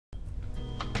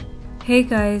Hey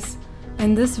guys,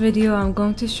 in this video I'm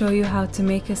going to show you how to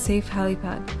make a safe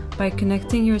helipad by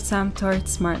connecting your SAM turret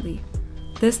smartly.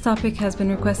 This topic has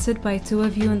been requested by 2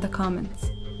 of you in the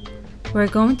comments. We're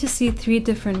going to see 3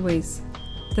 different ways.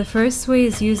 The first way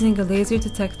is using a laser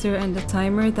detector and a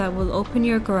timer that will open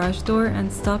your garage door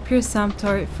and stop your SAM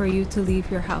turret for you to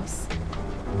leave your house.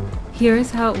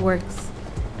 Here's how it works.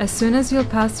 As soon as you'll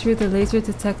pass through the laser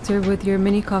detector with your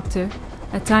mini copter,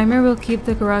 a timer will keep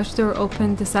the garage door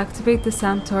open, disactivate the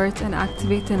SAM turret, and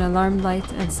activate an alarm light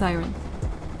and siren.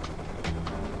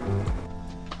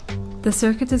 The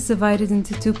circuit is divided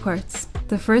into 2 parts.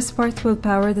 The first part will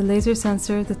power the laser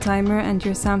sensor, the timer, and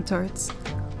your SAM turrets.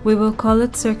 We will call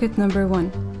it circuit number 1.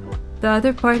 The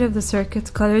other part of the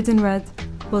circuit, colored in red,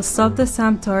 will stop the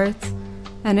SAM turret,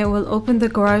 and it will open the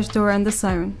garage door and the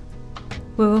siren.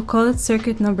 We will call it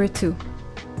circuit number 2.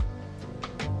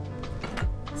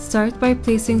 Start by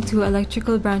placing 2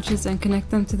 electrical branches and connect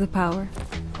them to the power.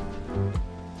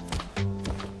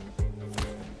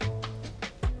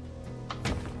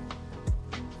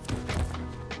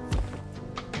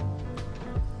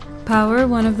 Power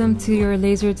one of them to your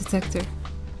laser detector.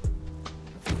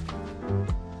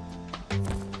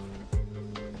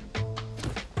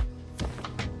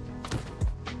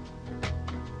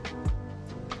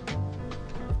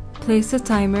 Place a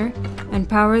timer and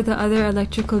power the other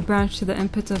electrical branch to the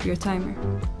input of your timer.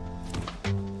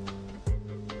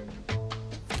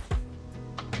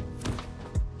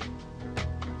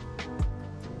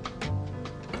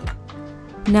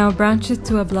 Now branch it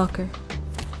to a blocker.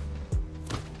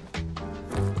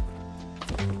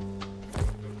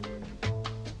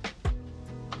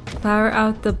 Power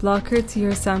out the blocker to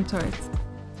your SAM turret.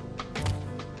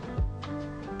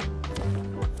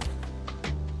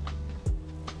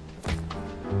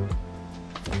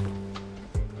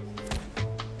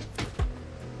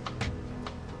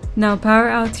 Now power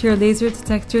out your laser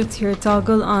detector to your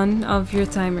toggle on of your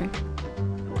timer.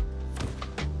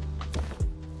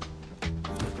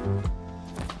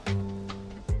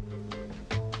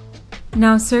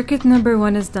 Now circuit number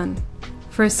 1 is done.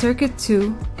 For circuit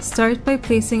 2, start by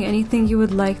placing anything you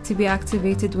would like to be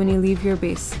activated when you leave your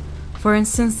base. For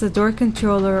instance, the door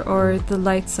controller or the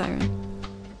light siren.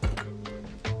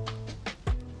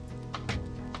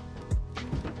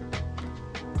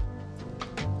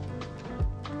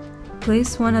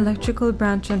 Place 1 electrical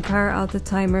branch and power out the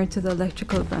timer to the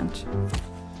electrical branch.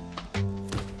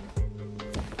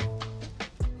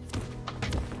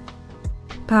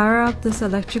 Power out this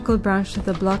electrical branch to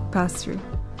the block pass-through.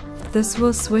 This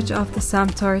will switch off the SAM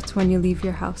turret when you leave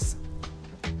your house.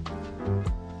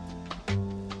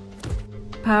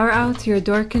 Power out your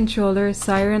door controller,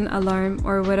 siren, alarm,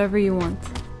 or whatever you want.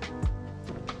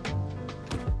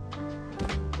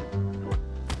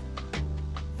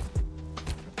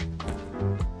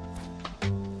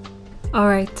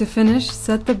 Alright, to finish,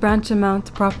 set the branch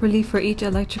amount properly for each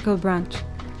electrical branch.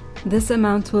 This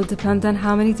amount will depend on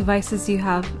how many devices you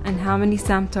have and how many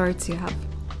SAM turrets you have.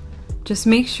 Just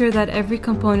make sure that every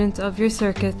component of your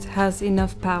circuit has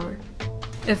enough power.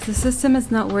 If the system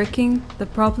is not working, the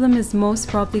problem is most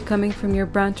probably coming from your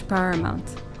branch power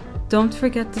amount. Don't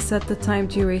forget to set the time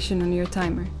duration on your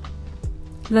timer.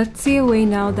 Let's see a way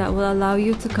now that will allow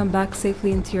you to come back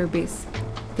safely into your base.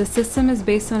 The system is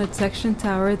based on a detection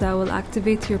tower that will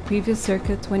activate your previous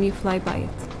circuit when you fly by it.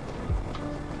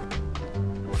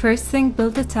 First thing,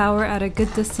 build a tower at a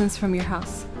good distance from your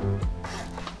house.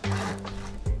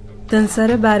 Then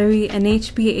set a battery, an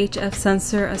HPHF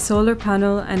sensor, a solar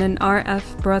panel, and an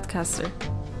RF broadcaster.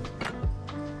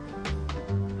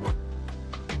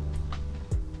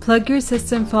 Plug your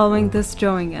system following this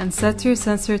drawing and set your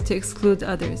sensor to exclude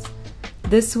others.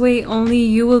 This way, only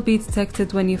you will be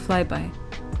detected when you fly by.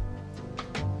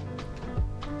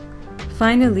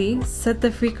 Finally, set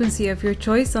the frequency of your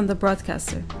choice on the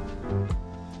broadcaster.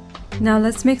 Now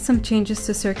let's make some changes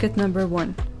to circuit number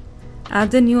 1.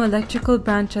 Add a new electrical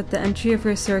branch at the entry of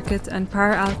your circuit and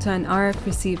power out to an RF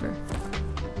receiver.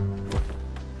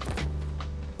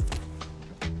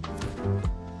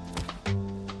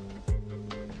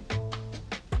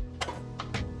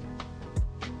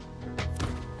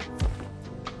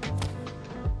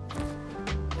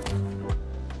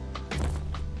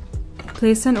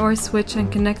 Place an OR switch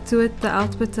and connect to it the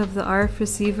output of the RF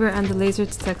receiver and the laser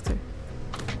detector.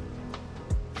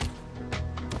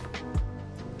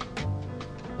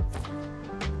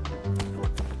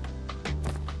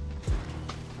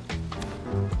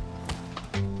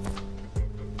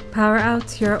 Power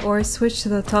out your OR switch to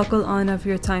the toggle on of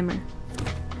your timer.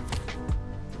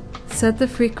 Set the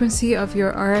frequency of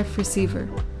your RF receiver.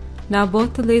 Now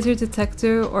both the laser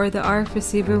detector or the RF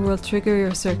receiver will trigger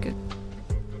your circuit.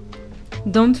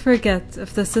 Don't forget,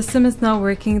 if the system is not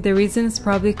working, the reason is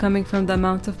probably coming from the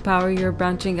amount of power you're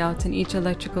branching out in each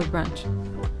electrical branch.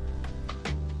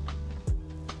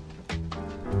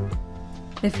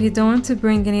 If you don't want to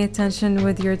bring any attention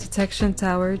with your detection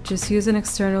tower, just use an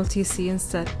external TC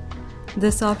instead.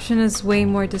 This option is way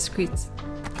more discreet.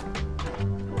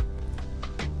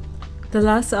 The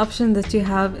last option that you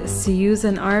have is to use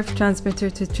an RF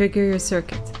transmitter to trigger your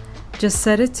circuit. Just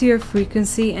set it to your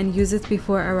frequency and use it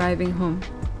before arriving home.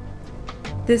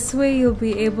 This way you'll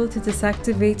be able to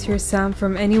deactivate your SAM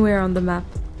from anywhere on the map.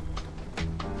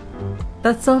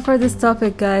 That's all for this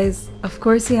topic, guys. Of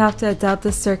course you have to adapt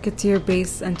the circuit to your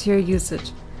base and to your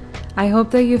usage. I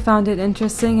hope that you found it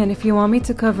interesting, and if you want me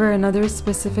to cover another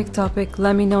specific topic,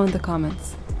 let me know in the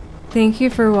comments. Thank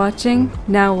you for watching.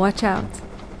 Now watch out.